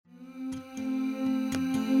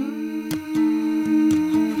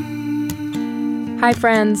Hi,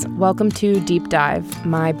 friends. Welcome to Deep Dive,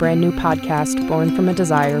 my brand new podcast born from a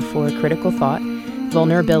desire for critical thought,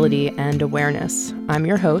 vulnerability, and awareness. I'm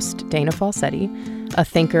your host, Dana Falsetti, a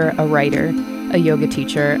thinker, a writer, a yoga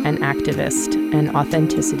teacher, an activist, an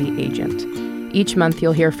authenticity agent. Each month,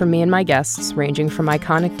 you'll hear from me and my guests, ranging from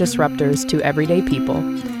iconic disruptors to everyday people,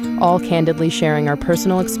 all candidly sharing our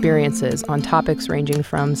personal experiences on topics ranging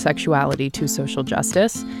from sexuality to social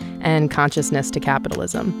justice and consciousness to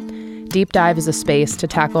capitalism. Deep Dive is a space to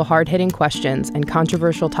tackle hard-hitting questions and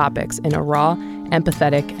controversial topics in a raw,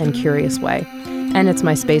 empathetic, and curious way. And it's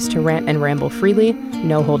my space to rant and ramble freely,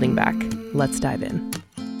 no holding back. Let's dive in.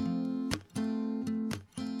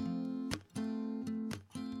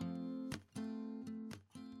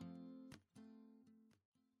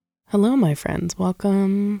 Hello, my friends.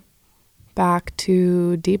 Welcome back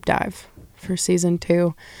to Deep Dive for Season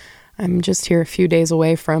 2. I'm just here a few days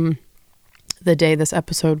away from the day this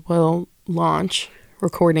episode will launch,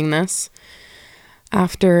 recording this,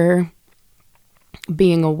 after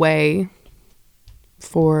being away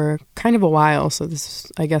for kind of a while. So this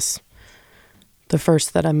is, I guess, the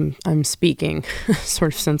first that I'm speaking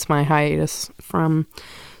sort of since my hiatus from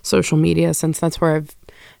social media, since that's where I've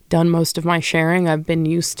done most of my sharing. I've been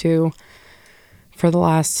used to, for the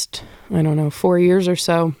last, 4 years or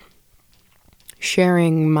so,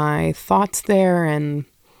 sharing my thoughts there and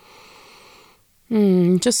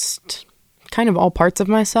just kind of all parts of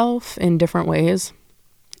myself in different ways.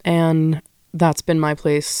 And that's been my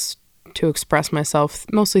place to express myself,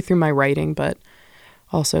 mostly through my writing, but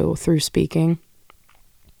also through speaking.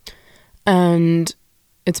 And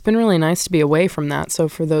it's been really nice to be away from that. So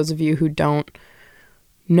for those of you who don't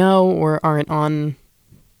know or aren't on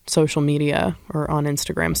social media or on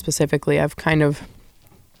Instagram specifically, I've kind of,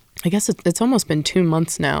 I guess it's almost been 2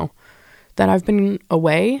 months now that I've been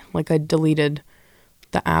away. Like, I deleted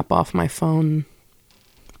the app off my phone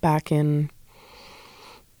back in,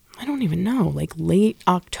 I don't even know, like late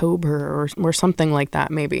October or something like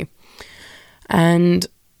that, maybe. And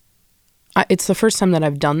it's the first time that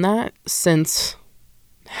I've done that since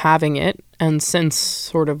having it, and since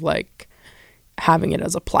sort of like having it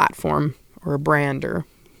as a platform or a brand or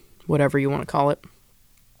whatever you want to call it.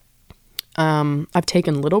 I've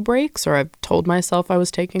taken little breaks, or I've told myself I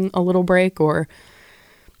was taking a little break, or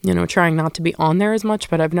trying not to be on there as much,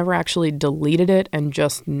 but I've never actually deleted it and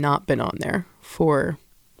just not been on there for,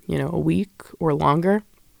 a week or longer.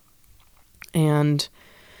 And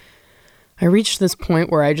I reached this point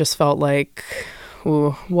where I just felt like,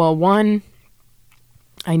 one,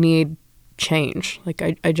 I need change. Like,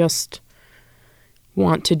 I just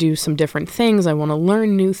want to do some different things. I want to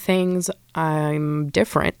learn new things. I'm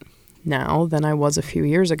different now than I was a few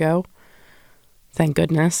years ago. Thank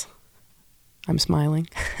goodness. I'm smiling.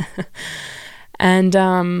 And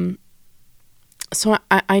so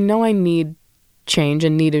I know I need change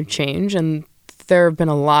and needed change. And there have been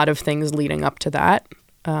a lot of things leading up to that,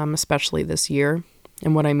 especially this year.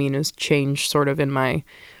 And what I mean is change sort of in my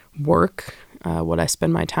work, what I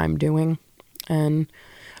spend my time doing, and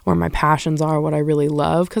where my passions are, what I really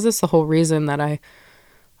love. Because it's the whole reason that I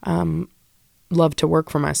love to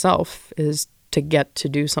work for myself, is to get to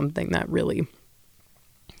do something that really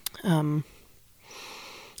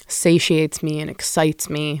satiates me and excites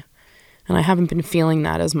me. And I haven't been feeling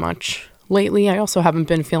that as much lately. I also haven't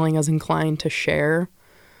been feeling as inclined to share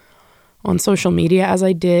on social media as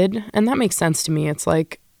I did. And that makes sense to me. It's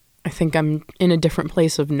like, I think I'm in a different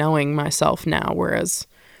place of knowing myself now, whereas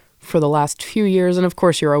for the last few years, and of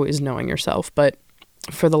course you're always knowing yourself, but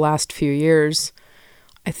for the last few years,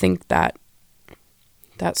 I think that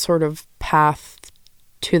sort of path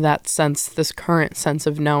to that sense, this current sense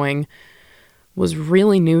of knowing, was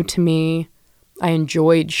really new to me. I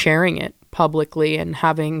enjoyed sharing it publicly and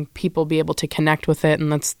having people be able to connect with it. And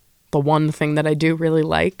that's the one thing that I do really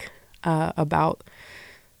like about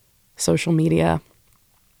social media.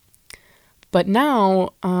 But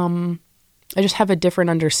now I just have a different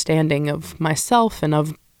understanding of myself and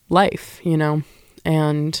of life,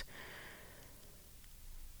 and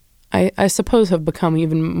I suppose have become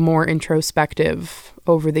even more introspective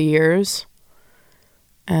over the years,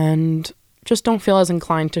 and just don't feel as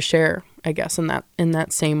inclined to share, I guess, in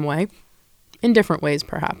that same way, in different ways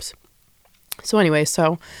perhaps. So anyway,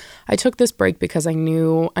 I took this break because I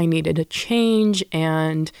knew I needed a change,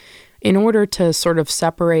 and in order to sort of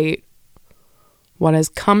separate what has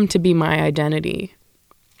come to be my identity,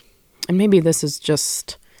 and maybe this is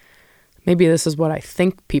what I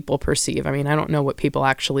think people perceive. I mean, I don't know what people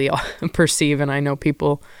actually perceive, and I know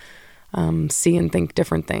people see and think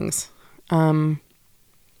different things.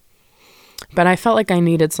 But I felt like I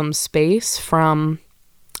needed some space from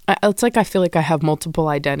it's like I feel like I have multiple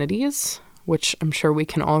identities, which I'm sure we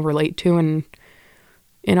can all relate to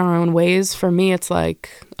in our own ways. For me, it's like,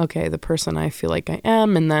 okay, the person I feel like I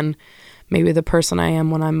am, and then maybe the person I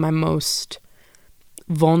am when I'm my most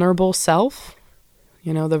vulnerable self,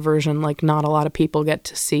 the version like not a lot of people get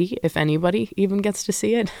to see, if anybody even gets to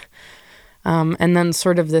see it. And then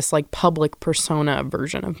sort of this like public persona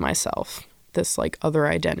version of myself, this like other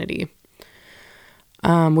identity,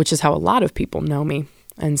 which is how a lot of people know me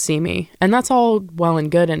and see me. And that's all well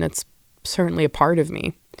and good, and it's certainly a part of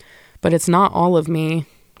me, but it's not all of me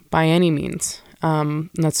by any means. And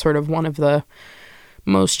that's sort of one of the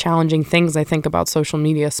most challenging things I think about social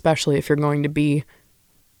media, especially if you're going to be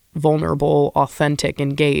vulnerable, authentic,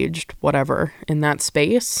 engaged, whatever, in that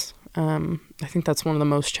space. I think that's one of the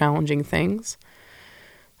most challenging things.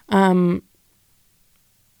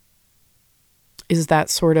 Is that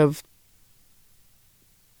sort of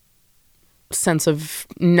sense of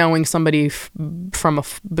knowing somebody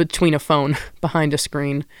between a phone, behind a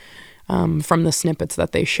screen, from the snippets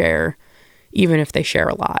that they share, even if they share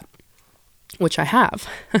a lot, which I have,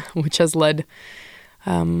 which has led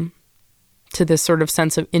to this sort of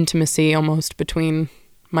sense of intimacy almost between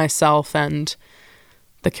myself and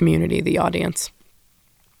the community, the audience,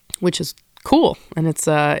 which is cool. And it's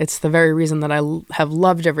the very reason that I have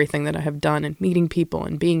loved everything that I have done, and meeting people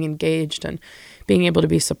and being engaged and being able to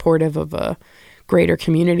be supportive of a greater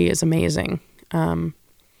community is amazing.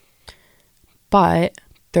 But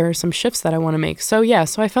there are some shifts that I want to make. So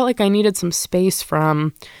I felt like I needed some space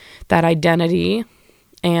from that identity,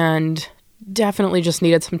 and definitely just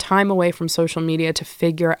needed some time away from social media to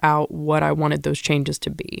figure out what I wanted those changes to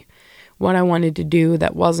be, what I wanted to do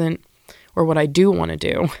that wasn't, or what I do want to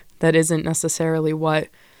do that isn't necessarily what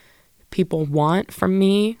people want from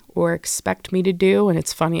me or expect me to do. And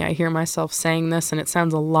it's funny, I hear myself saying this, and it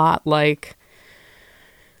sounds a lot like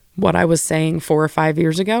what I was saying 4 or 5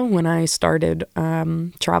 years ago when I started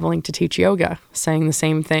traveling to teach yoga, saying the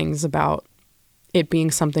same things about it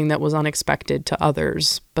being something that was unexpected to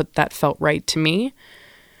others, but that felt right to me.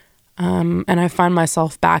 And I find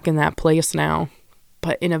myself back in that place now,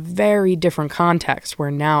 but in a very different context,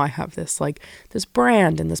 where now I have this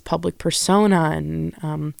brand and this public persona,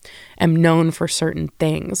 and am known for certain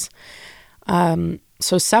things.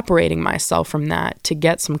 So separating myself from that to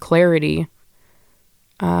get some clarity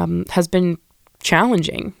has been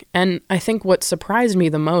challenging. And I think what surprised me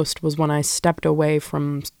the most was when I stepped away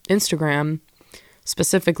from Instagram.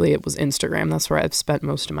 Specifically, it was Instagram. That's where I've spent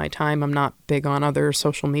most of my time. I'm not big on other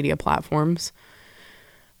social media platforms.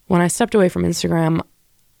 When I stepped away from Instagram,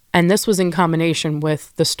 and this was in combination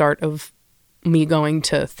with the start of me going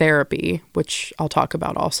to therapy, which I'll talk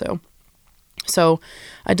about also. So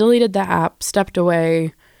I deleted the app, stepped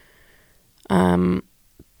away,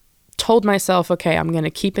 told myself, okay, I'm going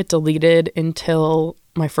to keep it deleted until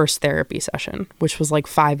my first therapy session, which was like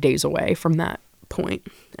 5 days away from that point.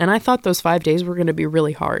 And I thought those 5 days were going to be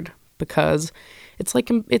really hard, because it's a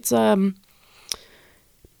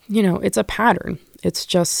pattern.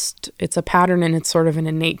 It's a pattern, and it's sort of an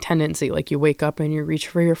innate tendency. Like, you wake up and you reach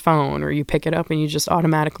for your phone, or you pick it up and you just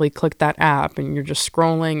automatically click that app, and you're just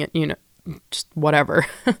scrolling, just whatever.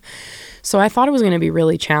 So I thought it was going to be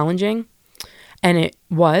really challenging, and it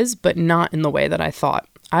was, but not in the way that I thought.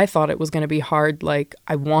 I thought it was going to be hard. Like,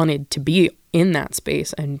 I wanted to be in that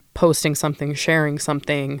space and posting something, sharing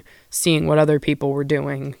something, seeing what other people were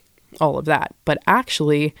doing, all of that. But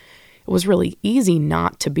actually, it was really easy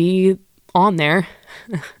not to be on there,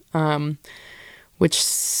 which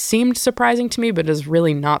seemed surprising to me, but is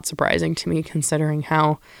really not surprising to me, considering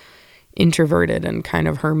how introverted and kind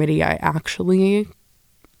of hermity I actually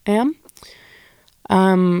am,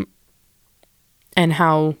 and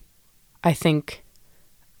how I think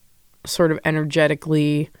sort of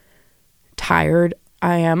energetically tired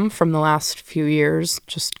I am from the last few years,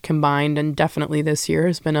 just combined, and definitely this year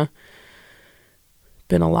has been a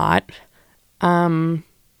lot.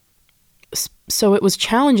 So it was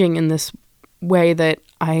challenging in this way that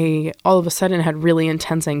I all of a sudden had really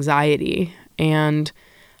intense anxiety, and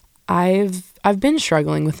I've been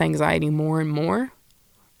struggling with anxiety more and more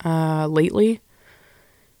lately.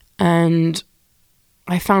 And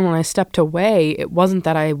I found when I stepped away, it wasn't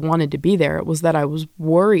that I wanted to be there. It was that I was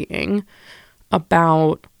worrying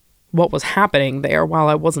about what was happening there while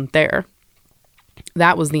I wasn't there.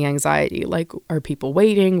 That was the anxiety. Like, are people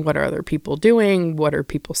waiting? What are other people doing? What are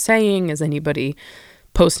people saying? Is anybody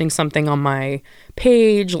posting something on my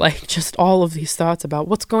page? Like, just all of these thoughts about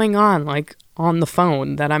what's going on, like, on the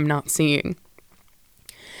phone that I'm not seeing.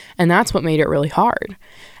 And that's what made it really hard.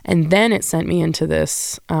 And then it sent me into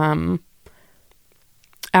this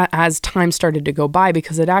as time started to go by,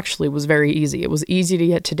 because it actually was very easy. It was easy to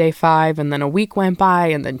get to day 5, and then a week went by,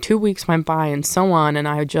 and then 2 weeks went by, and so on. And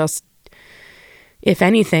I just, if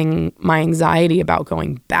anything, my anxiety about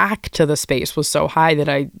going back to the space was so high that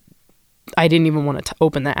I didn't even want to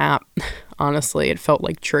open the app. Honestly, it felt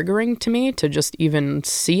like triggering to me to just even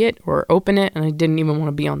see it or open it, and I didn't even want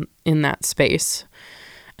to be in that space.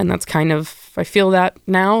 And that's kind of, I feel that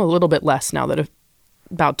now, a little bit less now that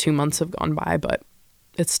about 2 months have gone by, but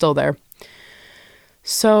it's still there.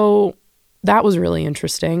 So that was really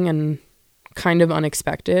interesting and kind of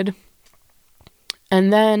unexpected.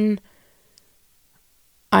 And then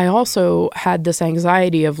I also had this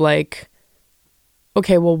anxiety of like,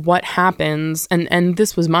 okay, well, what happens? And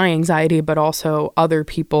this was my anxiety, but also other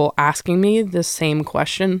people asking me this same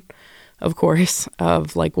question, of course,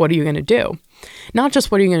 of like, what are you going to do? Not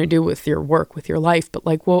just what are you going to do with your work, with your life, but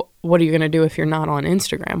like, well, what are you going to do if you're not on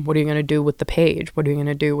Instagram? What are you going to do with the page? What are you going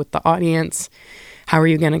to do with the audience? How are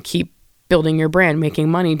you going to keep building your brand,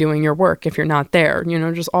 making money, doing your work if you're not there? You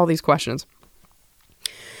know, just all these questions.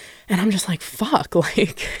 And I'm just like, fuck,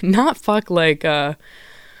 like, not fuck like,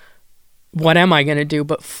 what am I going to do?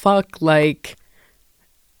 But fuck, like,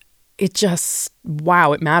 it just,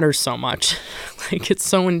 wow, it matters so much. Like, it's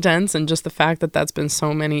so intense. And just the fact that that's been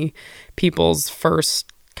so many people's first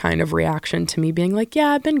kind of reaction to me being like,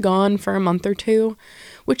 yeah, I've been gone for a month or 2,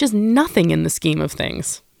 which is nothing in the scheme of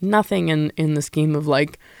things. Nothing in the scheme of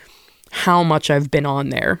like how much I've been on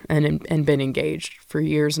there and been engaged for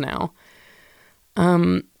years now.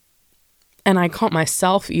 And I caught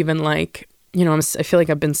myself even like, you know, I feel like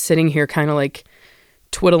I've been sitting here kind of like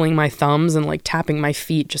twiddling my thumbs and like tapping my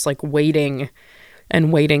feet, just like waiting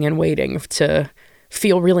to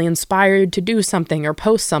feel really inspired to do something or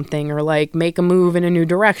post something or like make a move in a new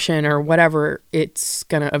direction or whatever it's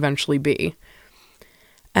going to eventually be.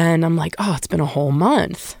 And I'm like, oh, it's been a whole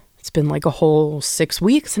month. It's been like a whole 6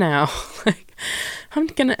 weeks now. Like, I'm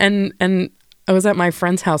going to, and I was at my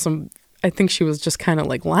friend's house and I think she was just kind of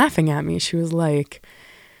like laughing at me. She was like,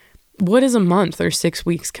 what is a month or 6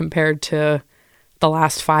 weeks compared to the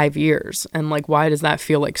last 5 years? And like, why does that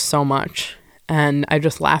feel like so much? And I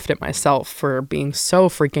just laughed at myself for being so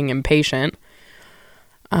freaking impatient.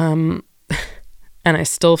 And I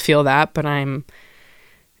still feel that, but I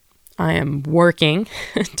am working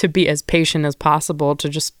to be as patient as possible, to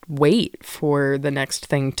just wait for the next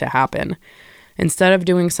thing to happen. Instead of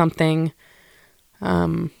doing something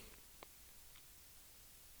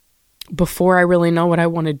before I really know what I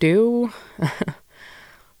want to do,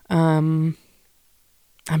 I'm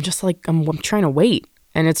just like, I'm trying to wait.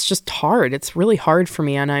 And it's just hard. It's really hard for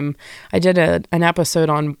me. And I did an episode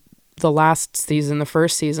on the last season, the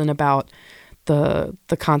first season, about the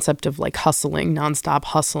concept of like hustling, nonstop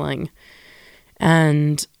hustling.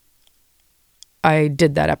 And I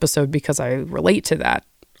did that episode because I relate to that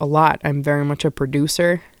a lot. I'm very much a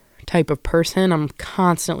producer type of person. I'm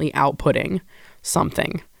constantly outputting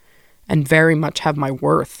something and very much have my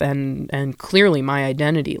worth and clearly my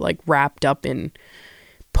identity like wrapped up in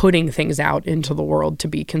putting things out into the world to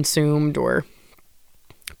be consumed or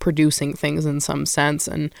producing things in some sense.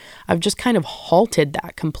 And I've just kind of halted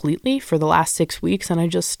that completely for the last 6 weeks.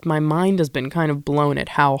 And my mind has been kind of blown at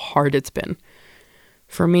how hard it's been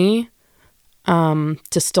for me to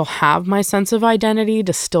still have my sense of identity,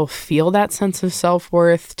 to still feel that sense of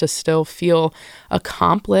self-worth, to still feel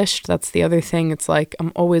accomplished. That's the other thing. It's like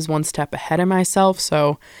I'm always one step ahead of myself.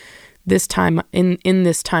 So this time, in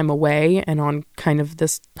this time away and on kind of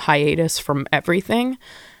this hiatus from everything,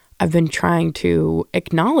 I've been trying to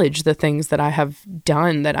acknowledge the things that I have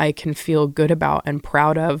done that I can feel good about and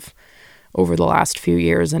proud of over the last few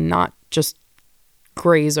years, and not just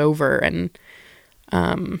graze over and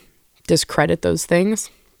discredit those things.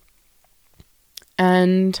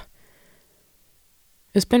 And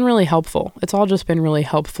it's been really helpful. It's all just been really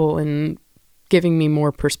helpful in giving me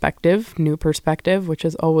more perspective, new perspective, which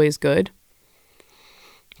is always good.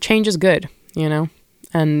 Change is good, you know?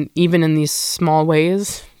 And even in these small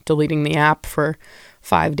ways, deleting the app for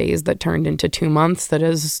 5 days that turned into 2 months, that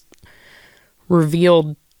has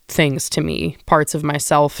revealed things to me, parts of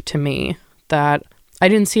myself to me that I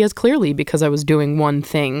didn't see as clearly because I was doing one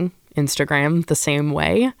thing, Instagram, the same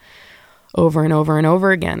way over and over and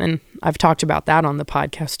over again. And I've talked about that on the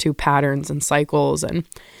podcast too, patterns and cycles, and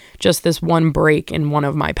just this one break in one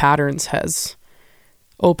of my patterns has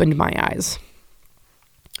opened my eyes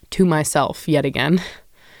to myself yet again.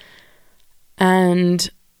 And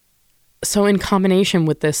so in combination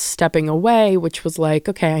with this stepping away, which was like,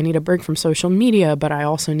 okay, I need a break from social media, but I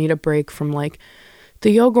also need a break from like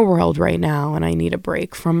the yoga world right now. And I need a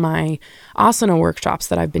break from my asana workshops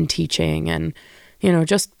that I've been teaching, and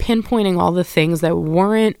just pinpointing all the things that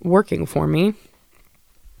weren't working for me,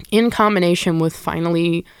 in combination with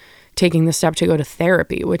finally taking the step to go to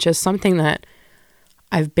therapy, which is something that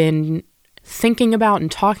I've been thinking about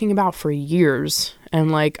and talking about for years.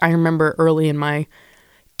 And like, I remember early in my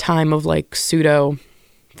time of like pseudo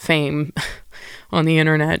fame on the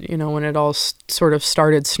internet, when it all sort of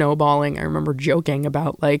started snowballing, I remember joking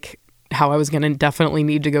about like how I was going to definitely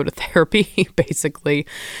need to go to therapy basically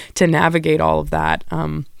to navigate all of that.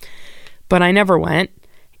 But I never went.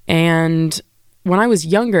 And when I was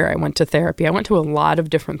younger, I went to therapy. I went to a lot of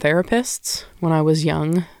different therapists when I was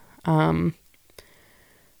young. And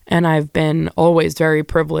I've been always very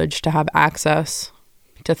privileged to have access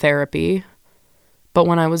to therapy. But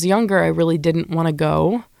when I was younger, I really didn't want to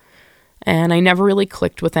go. And I never really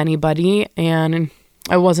clicked with anybody. And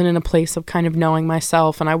I wasn't in a place of kind of knowing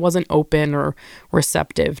myself. And I wasn't open or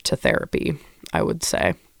receptive to therapy, I would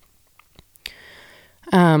say.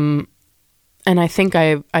 And I think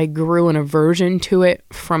I grew an aversion to it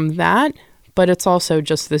from that. But it's also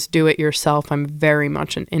just this do-it-yourself. I'm very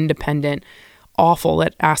much an independent, awful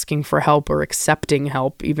at asking for help or accepting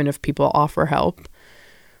help, even if people offer help.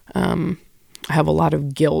 I have a lot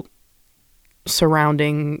of guilt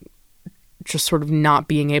surrounding just sort of not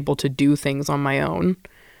being able to do things on my own.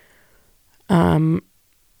 And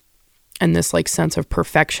this like sense of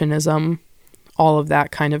perfectionism, all of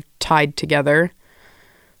that kind of tied together.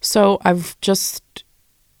 So I've just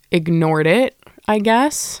ignored it, I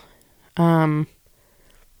guess. I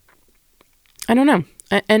don't know.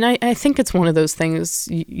 And I think it's one of those things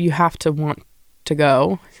you have to want to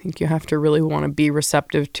go. I think you have to really want to be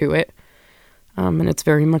receptive to it. And it's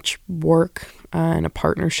very much work and a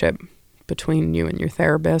partnership between you and your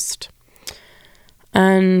therapist.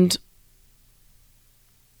 And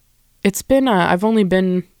it's been, I've only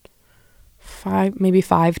been maybe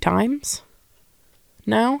five times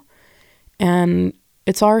now. And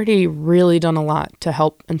it's already really done a lot to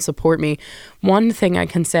help and support me. One thing I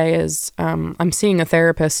can say is I'm seeing a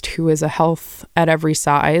therapist who is a health at every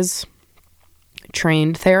size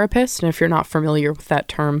trained therapist. And if you're not familiar with that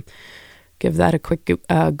term, give that a quick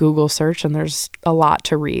Google search, and there's a lot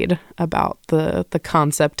to read about the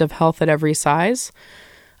concept of health at every size.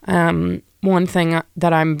 One thing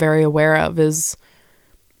that I'm very aware of is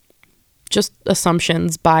just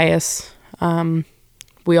assumptions, bias.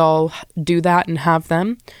 We all do that and have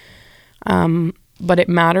them. But it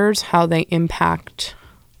matters how they impact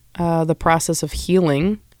the process of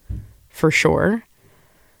healing, for sure.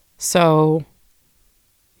 So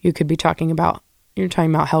you're talking about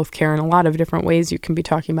healthcare in a lot of different ways. You can be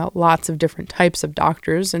talking about lots of different types of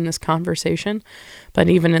doctors in this conversation. But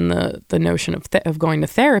even in the notion of going to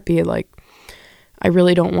therapy, like, I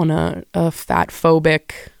really don't want a fat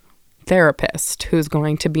phobic therapist who's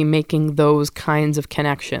going to be making those kinds of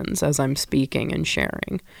connections as I'm speaking and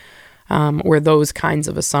sharing, or those kinds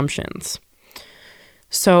of assumptions.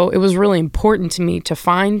 So it was really important to me to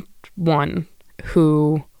find one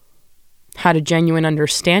who had a genuine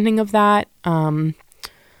understanding of that.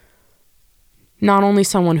 Not only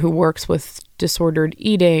someone who works with disordered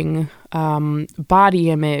eating, body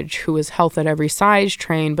image, who is health at every size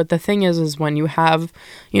trained. But the thing is when you have,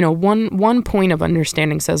 one point of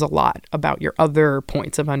understanding says a lot about your other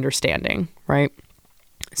points of understanding, right?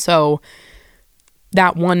 So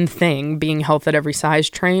that one thing, being health at every size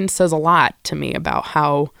trained, says a lot to me about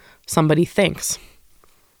how somebody thinks.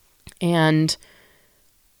 And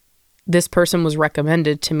this person was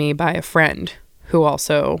recommended to me by a friend who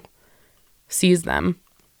also sees them.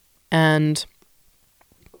 And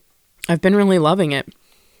I've been really loving it.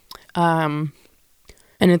 And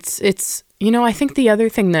it's I think the other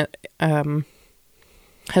thing that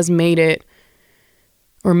has made it,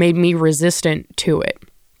 or made me resistant to it,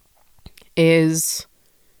 is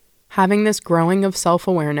having this growing of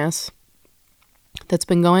self-awareness that's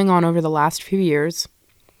been going on over the last few years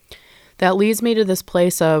that leads me to this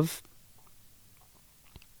place of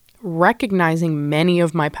recognizing many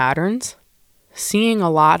of my patterns, seeing a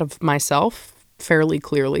lot of myself fairly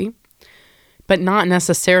clearly, but not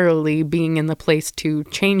necessarily being in the place to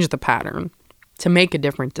change the pattern, to make a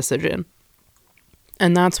different decision.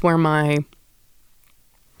 And that's where my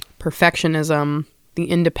perfectionism, the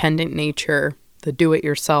independent nature, the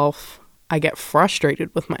do-it-yourself, I get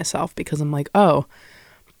frustrated with myself because I'm like, oh,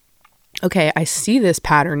 okay, I see this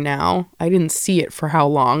pattern now. I didn't see it for how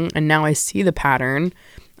long, and now I see the pattern,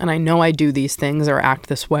 and I know I do these things or act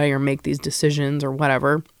this way or make these decisions or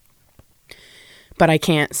whatever, but I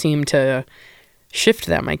can't seem to shift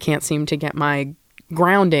them. I can't seem to get my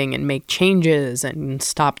grounding and make changes and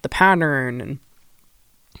stop the pattern. And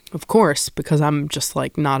Of course, because I'm just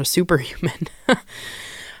like not a superhuman.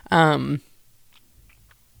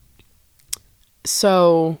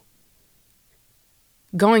 So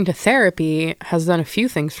going to therapy has done a few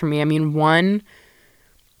things for me. I mean, one,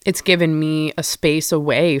 it's given me a space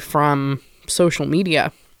away from social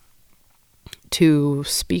media to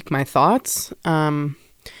speak my thoughts, and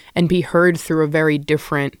be heard through a very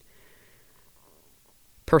different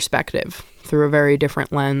perspective, through a very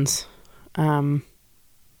different lens, and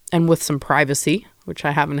with some privacy, which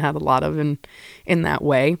I haven't had a lot of in that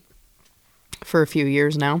way for a few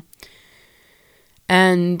years now.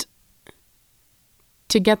 And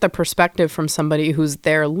to get the perspective from somebody who's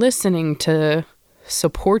there listening to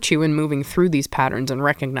support you in moving through these patterns and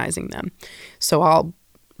recognizing them. So I'll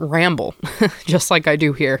ramble just like I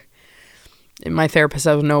do here. My therapist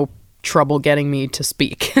has no trouble getting me to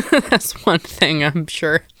speak. That's one thing I'm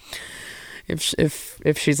sure.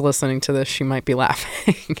 If she's listening to this, she might be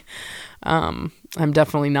laughing. I'm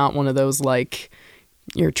definitely not one of those, like,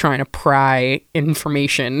 you're trying to pry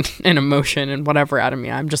information and emotion and whatever out of me.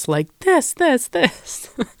 I'm just like, this,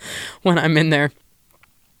 when I'm in there.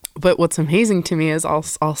 But what's amazing to me is I'll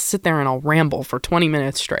sit there and I'll ramble for 20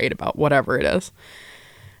 minutes straight about whatever it is.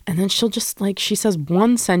 And then she'll just, like, she says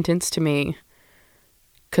one sentence to me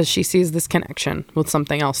because she sees this connection with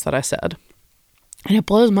something else that I said. And it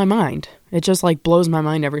blows my mind. It just, like, blows my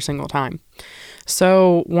mind every single time.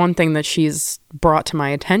 So one thing that she's brought to my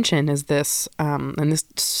attention is this, and this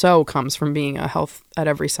so comes from being a Health at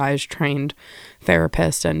Every Size trained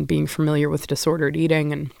therapist and being familiar with disordered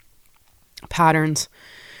eating and patterns.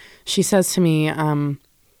 She says to me,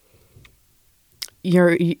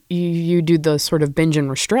 you do the sort of binge and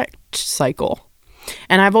restrict cycle.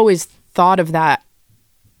 And I've always thought of that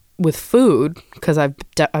with food because I've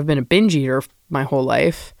been a binge eater my whole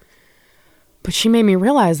life. But she made me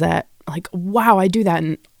realize that, like, wow, I do that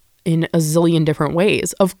in a zillion different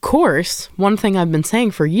ways. Of course, one thing I've been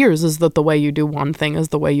saying for years is that the way you do one thing is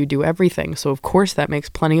the way you do everything. So of course that makes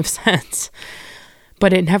plenty of sense.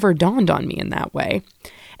 But it never dawned on me in that way.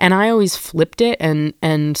 And I always flipped it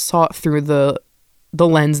and saw it through the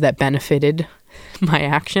lens that benefited my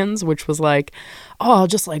actions, which was like, oh, I'll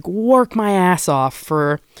just, like, work my ass off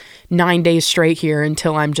for 9 days straight here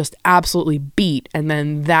until I'm just absolutely beat. And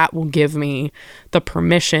then that will give me the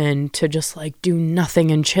permission to just, like, do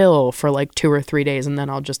nothing and chill for like 2 or 3 days. And then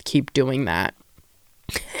I'll just keep doing that.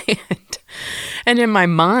 and in my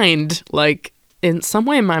mind, like, in some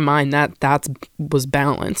way in my mind, that was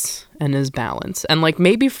balance and is balance. And, like,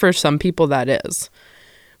 maybe for some people that is.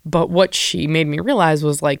 But what she made me realize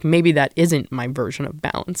was, like, maybe that isn't my version of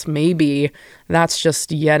balance. Maybe that's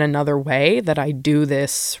just yet another way that I do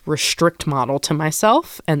this restrict model to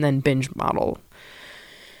myself and then binge model.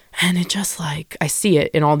 And it just, like, I see it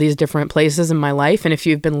in all these different places in my life. And if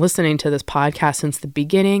you've been listening to this podcast since the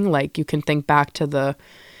beginning, like, you can think back to the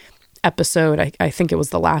episode, I think it was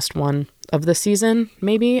the last one of the season,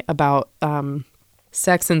 maybe, about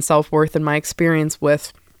sex and self-worth and my experience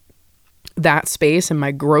with that space and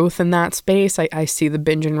my growth in that space. I see the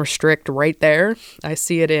binge and restrict right there. I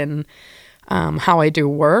see it in how I do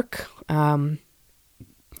work.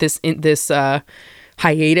 This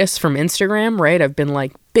hiatus from Instagram, right? I've been,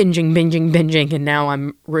 like, binging, and now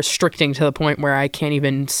I'm restricting to the point where I can't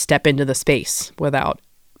even step into the space without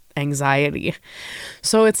anxiety.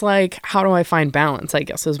 So it's like, how do I find balance, I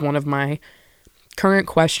guess, is one of my current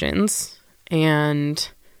questions. And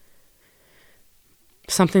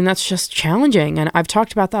something that's just challenging. And I've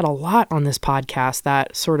talked about that a lot on this podcast,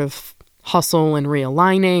 that sort of hustle and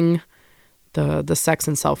realigning, the sex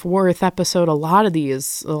and self-worth episode. A lot of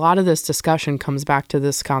this discussion comes back to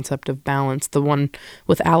this concept of balance. The one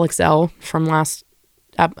with Alex L. from last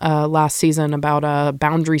season about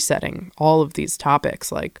boundary setting, all of these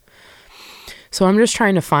topics. Like, so I'm just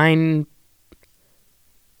trying to find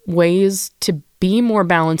ways to be more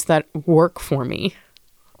balanced that work for me.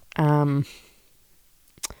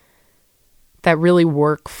 That really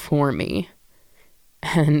work for me.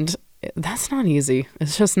 And that's not easy.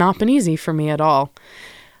 It's just not been easy for me at all.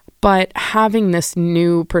 But having this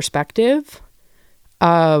new perspective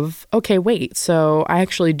of, okay, wait, so I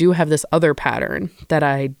actually do have this other pattern that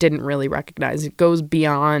I didn't really recognize. It goes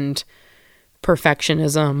beyond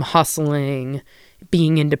perfectionism, hustling,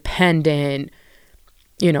 being independent,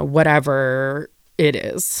 whatever it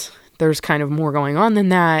is. There's kind of more going on than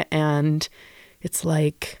that. And it's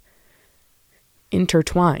like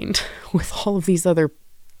intertwined with all of these other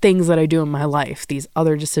things that I do in my life, these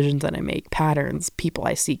other decisions that I make, patterns, people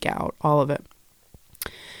I seek out, all of it.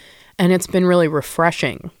 And it's been really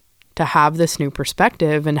refreshing to have this new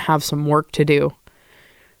perspective and have some work to do.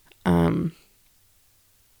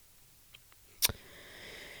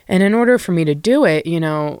 And in order for me to do it,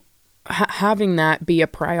 having that be a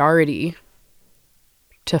priority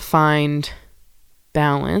to find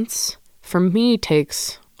balance, for me,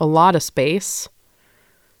 takes a lot of space.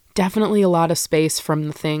 Definitely a lot of space from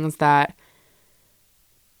the things that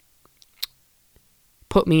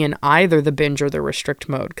put me in either the binge or the restrict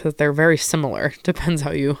mode, because they're very similar. Depends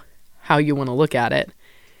how you want to look at it.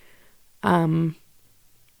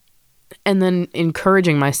 And then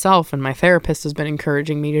encouraging myself, and my therapist has been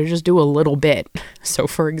encouraging me to just do a little bit. So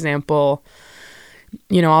for example,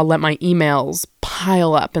 I'll let my emails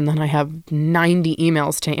pile up, and then I have 90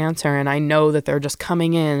 emails to answer, and I know that they're just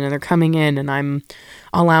coming in, and I'm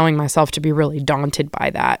allowing myself to be really daunted by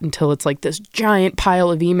that until it's like this giant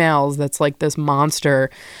pile of emails that's like this monster.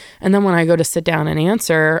 And then when I go to sit down and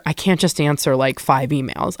answer, I can't just answer like 5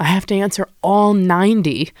 emails. I have to answer all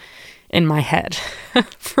 90 in my head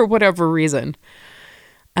for whatever reason.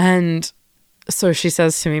 And so she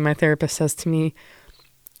says to me, my therapist says to me,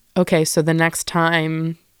 okay, so the next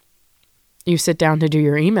time you sit down to do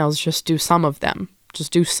your emails, just do some of them.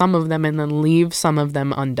 Just do some of them and then leave some of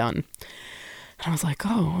them undone. And I was like,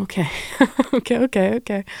 oh, okay.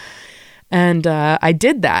 okay. And I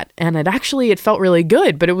did that. And it felt really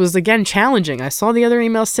good, but it was, again, challenging. I saw the other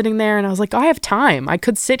emails sitting there and I was like, I have time. I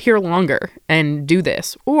could sit here longer and do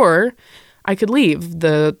this. Or I could leave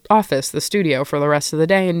the office, the studio, for the rest of the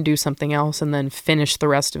day and do something else and then finish the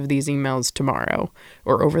rest of these emails tomorrow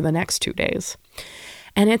or over the next 2 days.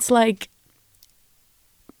 And it's like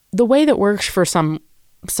the way that works for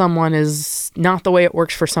someone is not the way it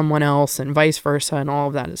works for someone else, and vice versa, and all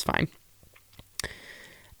of that is fine.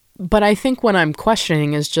 But I think what I'm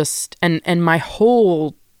questioning is just, and my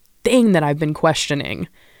whole thing that I've been questioning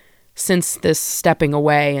since this stepping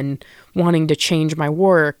away and wanting to change my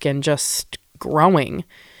work and just growing,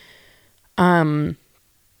 I've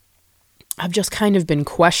just kind of been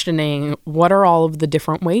questioning, what are all of the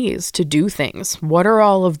different ways to do things? What are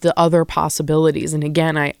all of the other possibilities? And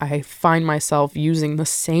again, I find myself using the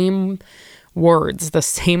same words, the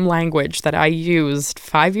same language that I used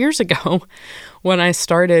 5 years ago when I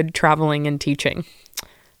started traveling and teaching.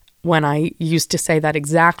 When I used to say that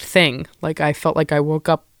exact thing, like I felt like I woke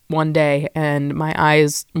up one day and my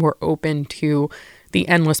eyes were open to the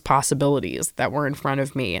endless possibilities that were in front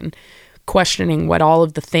of me, and questioning what all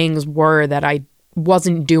of the things were that I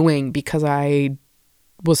wasn't doing because I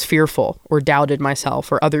was fearful or doubted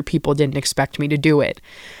myself or other people didn't expect me to do it.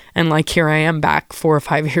 And like, here I am back 4 or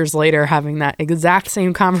 5 years later having that exact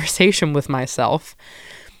same conversation with myself,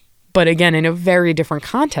 but again, in a very different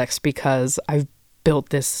context, because I've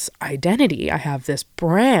built this identity. I have this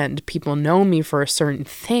brand. People know me for a certain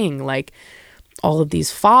thing. Like, all of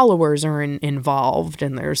these followers are involved,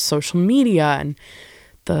 and there's social media, and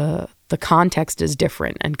the context is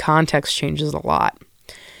different, and context changes a lot.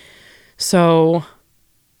 So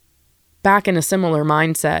back in a similar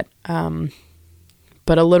mindset,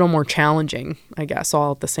 but a little more challenging, I guess,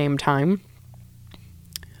 all at the same time.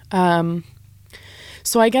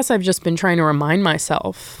 So I guess I've just been trying to remind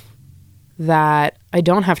myself that I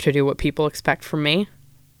don't have to do what people expect from me,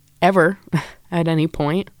 ever, at any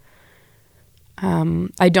point.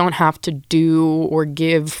 I don't have to do or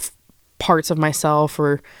give parts of myself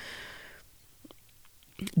or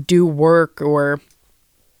do work or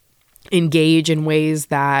engage in ways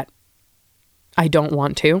that I don't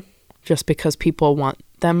want to, just because people want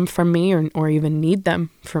them from me or even need them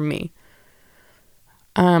from me.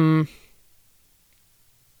 And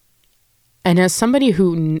as somebody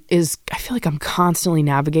who I feel like I'm constantly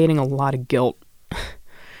navigating a lot of guilt.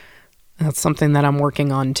 That's something that I'm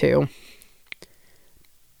working on too.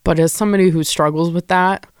 But as somebody who struggles with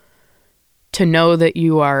that, to know that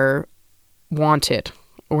you are wanted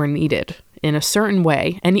or needed in a certain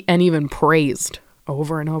way, and even praised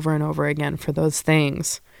over and over and over again for those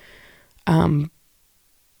things, to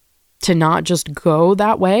not just go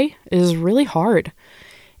that way is really hard.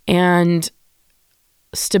 And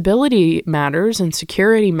stability matters and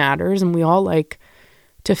security matters, and we all like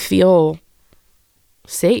to feel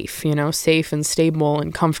safe, safe and stable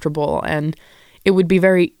and comfortable. And it would be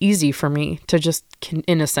very easy for me to just,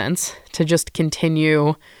 in a sense, to just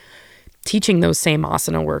continue teaching those same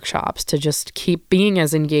asana workshops, to just keep being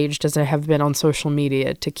as engaged as I have been on social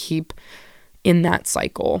media, to keep in that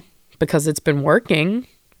cycle, because it's been working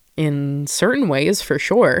in certain ways for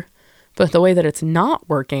sure. But the way that it's not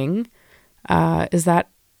working is that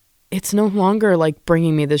it's no longer like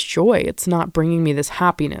bringing me this joy. It's not bringing me this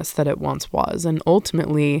happiness that it once was. And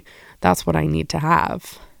ultimately, that's what I need to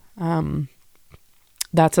have.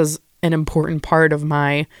 That's as an important part of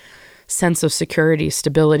my sense of security,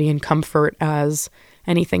 stability, and comfort as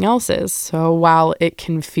anything else is. So while it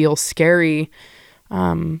can feel scary,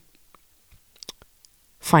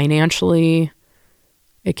 financially,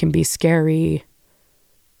 it can be scary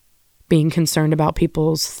being concerned about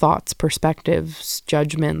people's thoughts, perspectives,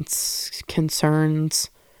 judgments, concerns,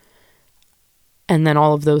 and then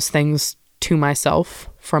all of those things to myself,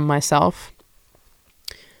 from myself.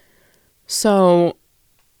 So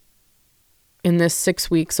in this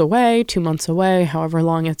 6 weeks away, 2 months away, however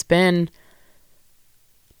long it's been,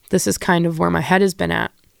 this is kind of where my head has been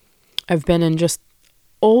at. I've been in just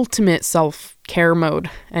ultimate self-care mode,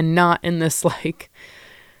 and not in this way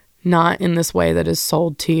that is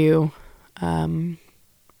sold to you.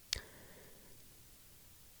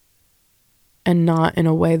 And not in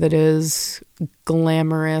a way that is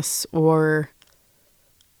glamorous or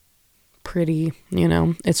pretty,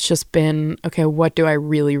 it's just been, okay, what do I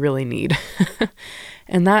really, really need?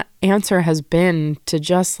 And that answer has been to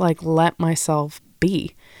just let myself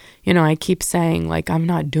be. I keep saying I'm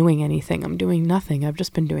not doing anything. I'm doing nothing. I've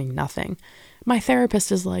just been doing nothing. My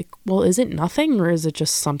therapist is like, well, is it nothing or is it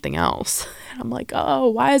just something else? And I'm like, oh,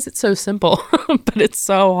 why is it so simple? But it's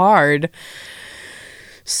so hard.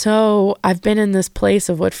 So I've been in this place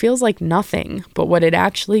of what feels like nothing, but what it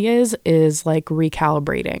actually is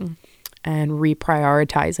recalibrating and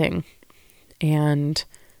reprioritizing. And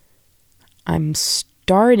I'm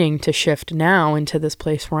starting to shift now into this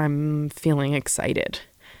place where I'm feeling excited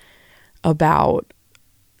about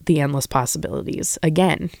the endless possibilities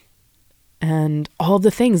again. And all the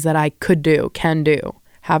things that I could do, can do,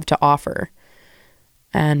 have to offer.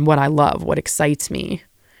 And what I love, what excites me.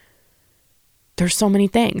 There's so many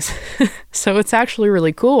things. So it's actually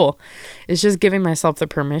really cool. It's just giving myself the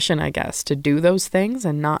permission, I guess, to do those things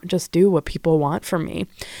and not just do what people want from me.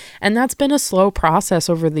 And that's been a slow process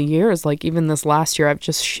over the years. Even this last year, I've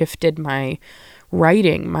just shifted my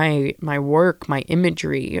writing, my work, my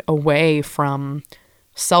imagery away from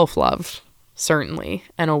self-love, certainly,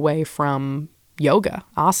 and away from yoga,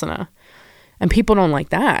 asana. And people don't like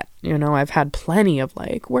that. I've had plenty of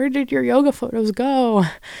where did your yoga photos go?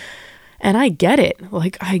 And I get it.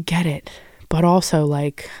 I get it. But also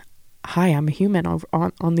hi, I'm a human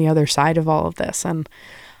on the other side of all of this. And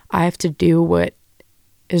I have to do what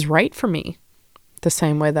is right for me, the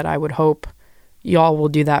same way that I would hope y'all will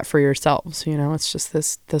do that for yourselves. It's just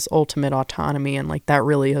this ultimate autonomy. And that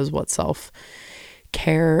really is what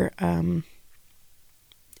self-care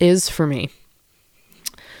is for me.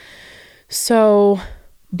 So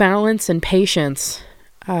balance and patience,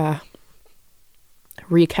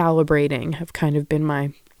 recalibrating have kind of been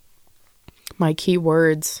my key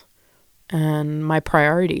words and my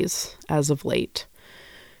priorities as of late,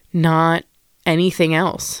 not anything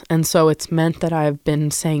else. And so it's meant that I've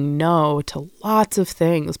been saying no to lots of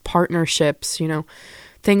things, partnerships,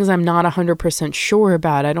 things I'm not 100% sure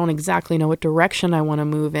about. I don't exactly know what direction I want to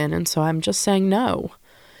move in. And so I'm just saying no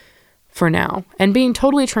for now, and being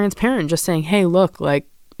totally transparent, just saying, hey, look,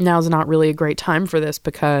 now's not really a great time for this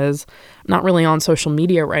because I'm not really on social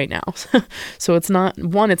media right now. So it's not,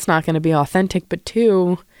 one, it's not going to be authentic, but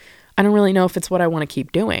two, I don't really know if it's what I want to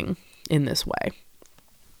keep doing in this way.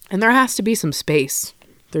 And there has to be some space.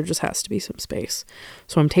 There just has to be some space.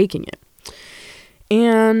 So I'm taking it.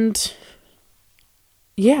 And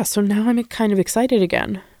yeah, so now I'm kind of excited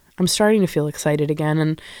again. I'm starting to feel excited again.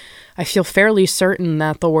 And I feel fairly certain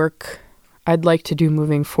that the work I'd like to do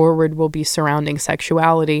moving forward will be surrounding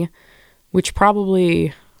sexuality, which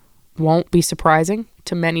probably won't be surprising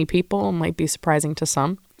to many people. It might be surprising to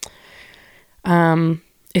some.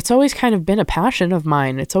 It's always kind of been a passion of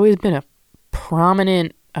mine. It's always been a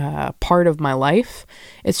prominent part of my life.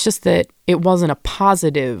 It's just that it wasn't a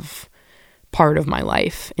positive part of my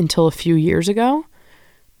life until a few years ago,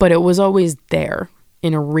 but it was always there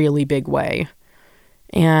in a really big way.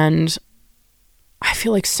 And I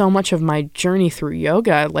feel so much of my journey through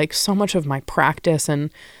yoga, so much of my practice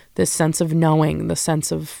and this sense of knowing, the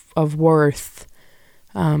sense of worth,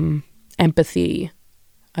 empathy,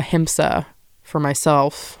 ahimsa for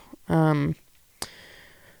myself,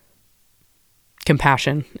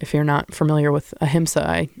 compassion. If you're not familiar with ahimsa,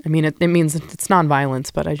 I mean, it means it's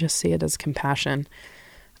nonviolence, but I just see it as compassion,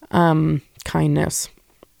 kindness,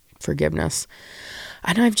 forgiveness.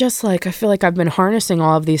 And I've just I feel like I've been harnessing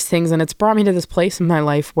all of these things, and it's brought me to this place in my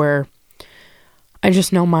life where I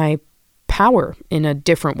just know my power in a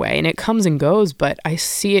different way. And it comes and goes, but I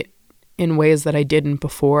see it in ways that I didn't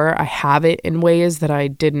before. I have it in ways that I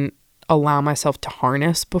didn't allow myself to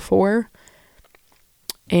harness before.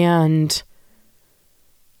 And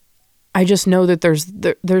I just know that there's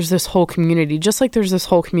this whole community, just like there's this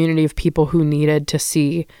whole community of people who needed to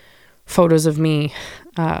see photos of me,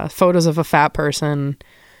 photos of a fat person,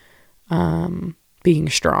 being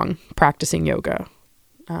strong, practicing yoga,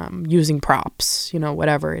 using props,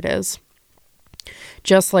 whatever it is.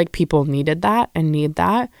 Just like people needed that and need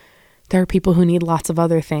that, there are people who need lots of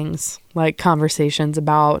other things, like conversations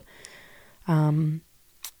about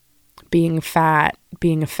being fat,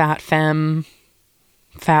 being a fat femme,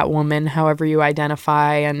 fat woman, however you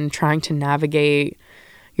identify, and trying to navigate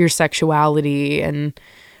your sexuality. And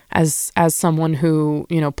as someone who,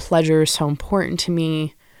 pleasure is so important to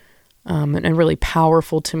me, and really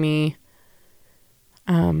powerful to me,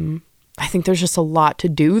 I think there's just a lot to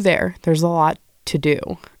do there. There's a lot to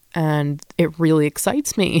do, and it really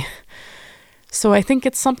excites me. So I think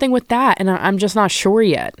it's something with that, and I'm just not sure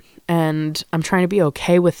yet. And I'm trying to be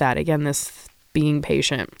okay with that. Again, this being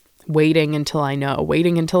patient, waiting until I know,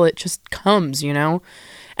 waiting until it just comes, And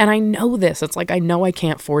I know this. It's like I know I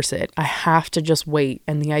can't force it. I have to just wait,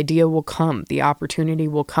 and the idea will come. The opportunity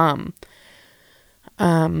will come.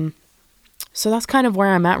 So that's kind of where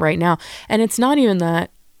I'm at right now. And it's not even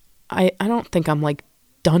that I don't think I'm like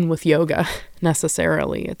done with yoga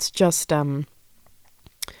necessarily. It's just I'm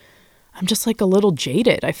just like a little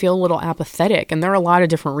jaded. I feel a little apathetic, and there are a lot of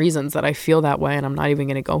different reasons that I feel that way, and I'm not even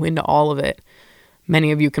going to go into all of it.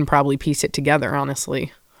 Many of you can probably piece it together,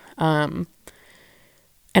 honestly. And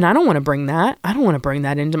I don't want to bring that. I don't want to bring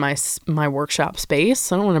that into my workshop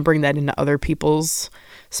space. I don't want to bring that into other people's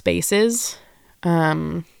spaces.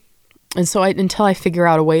 And so until I figure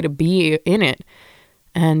out a way to be in it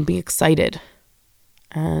and be excited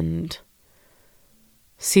and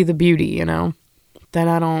see the beauty, that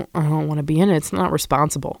I don't want to be in it. It's not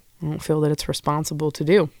responsible. I don't feel that it's responsible to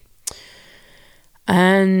do.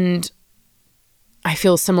 And I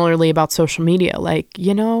feel similarly about social media. Like,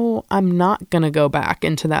 I'm not going to go back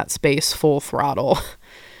into that space full throttle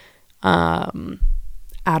at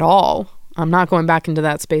all. I'm not going back into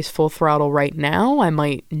that space full throttle right now. I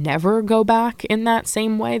might never go back in that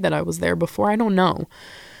same way that I was there before. I don't know.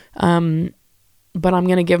 But I'm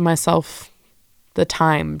going to give myself the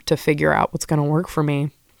time to figure out what's going to work for me.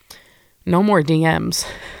 No more DMs,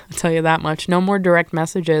 I'll tell you that much. No more direct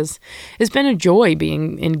messages. It's been a joy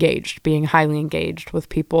being engaged, being highly engaged with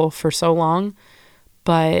people for so long,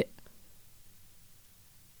 but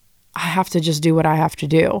I have to just do what I have to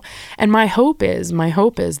do. And my hope is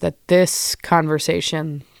that this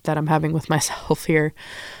conversation that I'm having with myself here,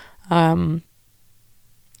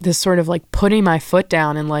 this sort of like putting my foot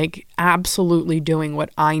down and like absolutely doing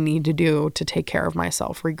what I need to do to take care of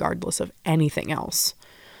myself, regardless of anything else.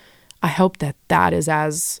 I hope that that is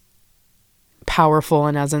as powerful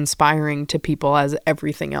and as inspiring to people as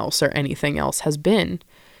everything else or anything else has been.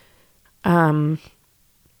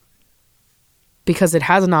 Because it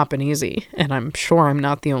has not been easy, and I'm sure I'm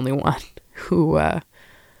not the only one who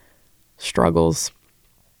struggles.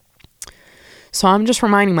 So I'm just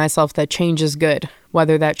reminding myself that change is good,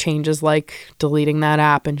 whether that change is like deleting that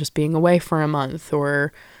app and just being away for a month,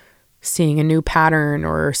 or seeing a new pattern,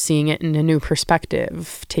 or seeing it in a new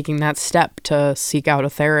perspective, taking that step to seek out a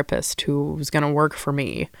therapist who's going to work for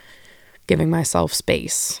me, giving myself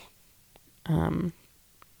space.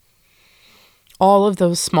 All of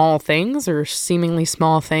those small things, or seemingly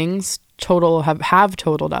small things, have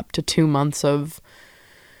totaled up to 2 months of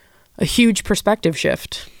a huge perspective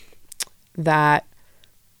shift. That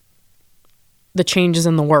the change is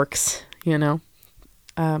in the works,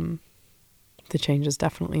 the change is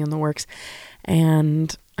definitely in the works,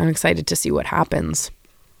 and I'm excited to see what happens.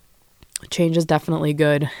 Change is definitely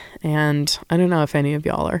good, and I don't know if any of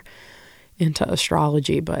y'all are into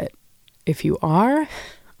astrology, but if you are,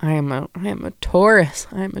 I am a Taurus.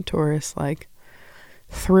 I am a Taurus, like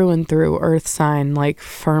through and through, earth sign, like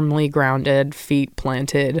firmly grounded, feet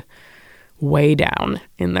planted way down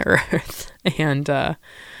in the earth, and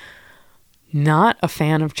not a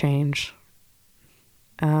fan of change.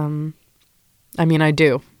 I mean, I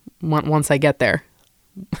do once I get there.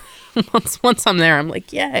 once I'm there, I'm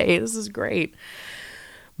like, yay, this is great.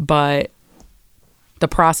 But the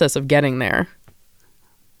process of getting there,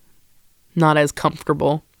 not as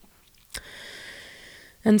comfortable.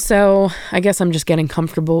 And so I guess I'm just getting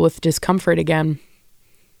comfortable with discomfort again,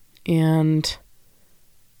 and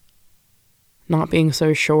not being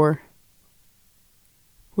so sure,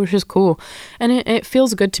 which is cool. And it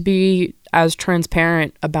feels good to be as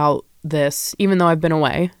transparent about this, even though I've been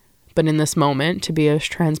away, but in this moment, to be as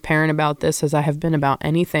transparent about this as I have been about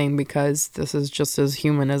anything, because this is just as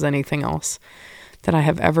human as anything else that I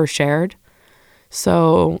have ever shared.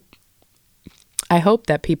 So I hope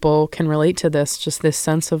that people can relate to this, just this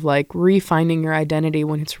sense of like refinding your identity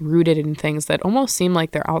when it's rooted in things that almost seem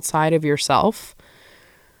like they're outside of yourself.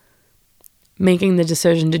 making the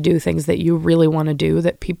decision to do things that you really want to do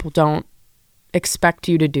that people don't expect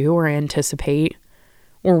you to do or anticipate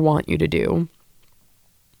or want you to do.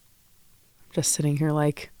 Just sitting here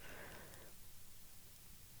like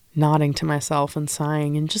nodding to myself and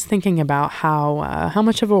sighing and just thinking about how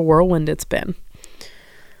much of a whirlwind it's been,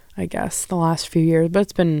 I guess, the last few years.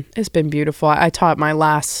 But it's been beautiful. I taught my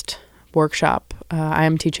last workshop. I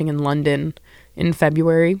am teaching in London in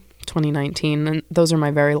February 2019, and those are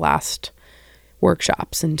my very last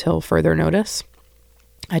workshops until further notice.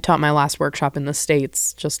 I taught my last workshop in the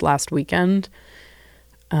States just last weekend,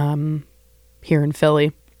 here in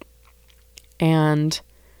Philly, and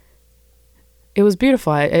it was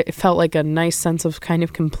beautiful. It felt like a nice sense of kind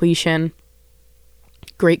of completion.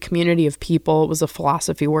 Great community of people. It was a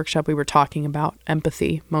philosophy workshop. We were talking about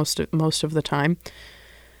empathy most of the time.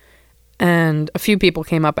 And a few people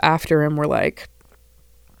came up after and were like,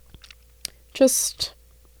 just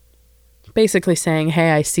basically saying,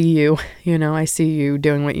 hey, I see you, I see you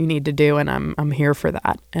doing what you need to do, and I'm here for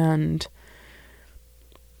that. And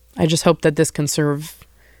I just hope that this can serve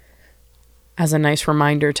as a nice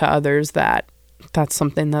reminder to others that that's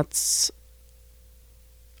something that's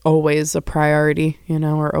always a priority,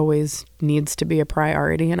 or always needs to be a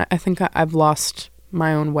priority. And I think I've lost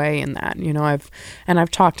my own way in that. I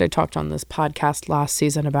talked on this podcast last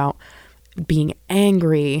season about being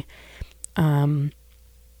angry,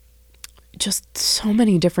 just so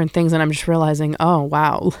many different things. And I'm just realizing, oh,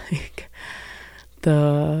 wow, like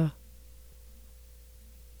the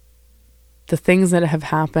things that have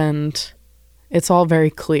happened, it's all very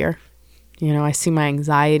clear. I see my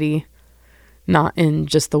anxiety, not in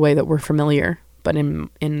just the way that we're familiar, but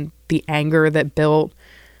in the anger that built,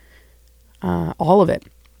 all of it.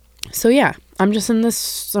 So yeah, I'm just I'm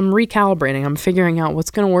recalibrating. I'm figuring out what's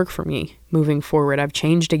going to work for me moving forward. I've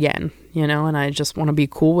changed again, and I just want to be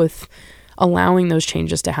cool with allowing those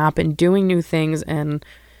changes to happen, doing new things and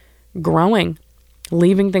growing.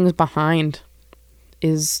 Leaving things behind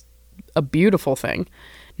is a beautiful thing.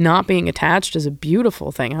 Not being attached is a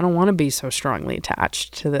beautiful thing. I don't want to be so strongly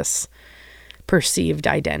attached to this perceived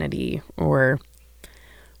identity or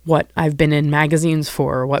what I've been in magazines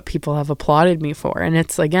for, or what people have applauded me for. And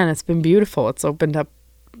it's been beautiful. It's opened up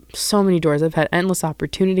so many doors. I've had endless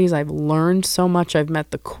opportunities. I've learned so much. I've met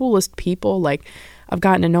the coolest people. Like, I've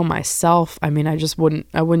gotten to know myself. I mean, I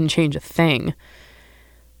wouldn't change a thing.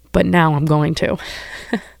 But now I'm going to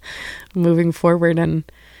moving forward. And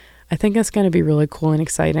I think it's going to be really cool and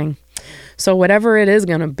exciting. So whatever it is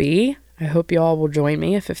going to be, I hope you all will join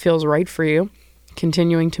me if it feels right for you.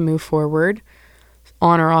 Continuing to move forward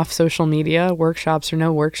on or off social media, workshops or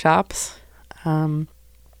no workshops.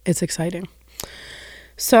 It's exciting.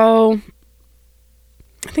 So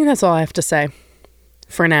I think that's all I have to say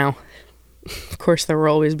for now. Of course, there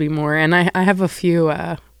will always be more. And I have a few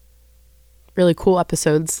really cool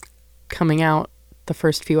episodes coming out, the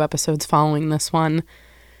first few episodes following this one,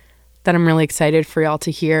 that I'm really excited for y'all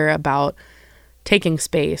to hear about taking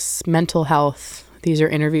space, mental health. These are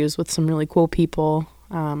interviews with some really cool people.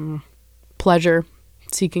 Pleasure,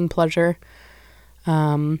 seeking pleasure.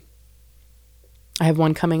 I have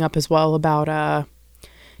one coming up as well about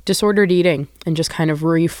disordered eating and just kind of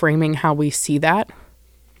reframing how we see that,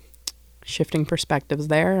 shifting perspectives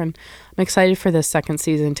there. And I'm excited for this second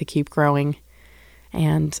season to keep growing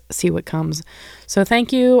and see what comes. So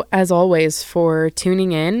thank you, as always, for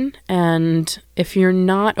tuning in. And if you're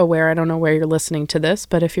not aware, I don't know where you're listening to this,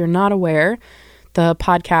 but if you're not aware, the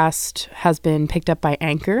podcast has been picked up by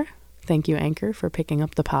Anchor. Thank you, Anchor, for picking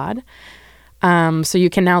up the pod. So you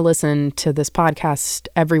can now listen to this podcast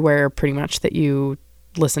everywhere, pretty much, that you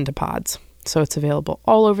listen to pods. So it's available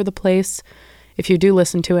all over the place. If you do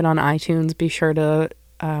listen to it on iTunes, be sure to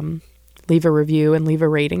leave a review and leave a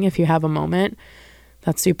rating if you have a moment.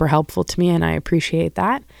 That's super helpful to me, and I appreciate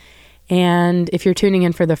that. And if you're tuning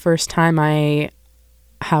in for the first time, I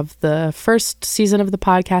have the first season of the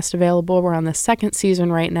podcast available. We're on the second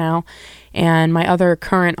season right now. And my other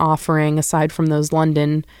current offering, aside from those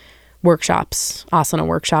London workshops, asana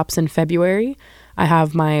workshops in February, I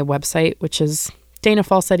have my website, which is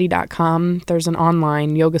danafalsetti.com. There's an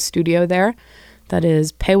online yoga studio there that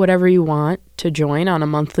is pay whatever you want to join on a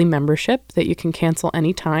monthly membership that you can cancel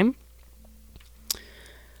anytime.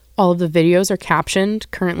 All of the videos are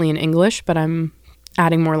captioned, currently in English, but I'm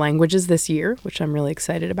adding more languages this year, which I'm really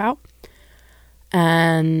excited about.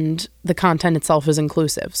 And the content itself is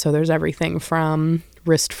inclusive. So there's everything from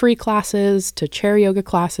wrist-free classes to chair yoga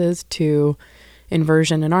classes to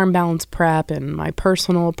inversion and arm balance prep and my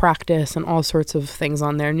personal practice and all sorts of things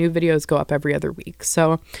on there. New videos go up every other week.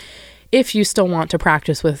 So if you still want to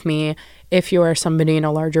practice with me, if you are somebody in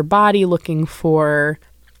a larger body looking for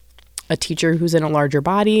a teacher who's in a larger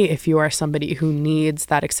body, if you are somebody who needs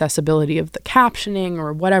that accessibility of the captioning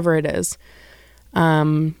or whatever it is,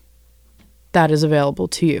 that is available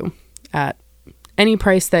to you at any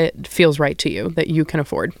price that feels right to you, that you can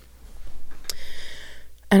afford.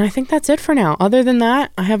 And I think that's it for now. Other than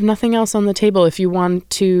that, I have nothing else on the table. If you want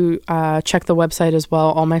to check the website as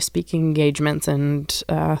well, all my speaking engagements and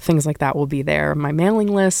things like that will be there. My mailing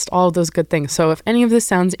list, all of those good things. So if any of this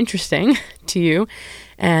sounds interesting to you,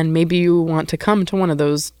 and maybe you want to come to one of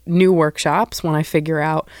those new workshops when I figure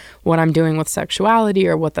out what I'm doing with sexuality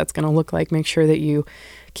or what that's going to look like, make sure that you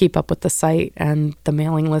keep up with the site and the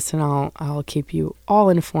mailing list, and I'll keep you all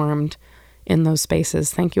informed in those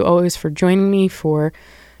spaces. Thank you always for joining me, for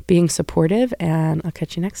being supportive, and I'll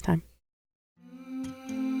catch you next time.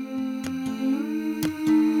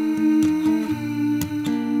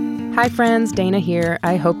 Hi friends, Dana here.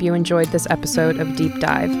 I hope you enjoyed this episode of Deep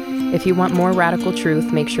Dive. If you want more radical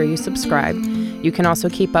truth, make sure you subscribe. You can also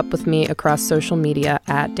keep up with me across social media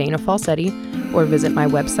at Dana Falsetti, or visit my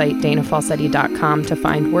website, danafalsetti.com, to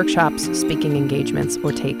find workshops, speaking engagements,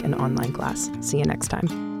 or take an online class. See you next time.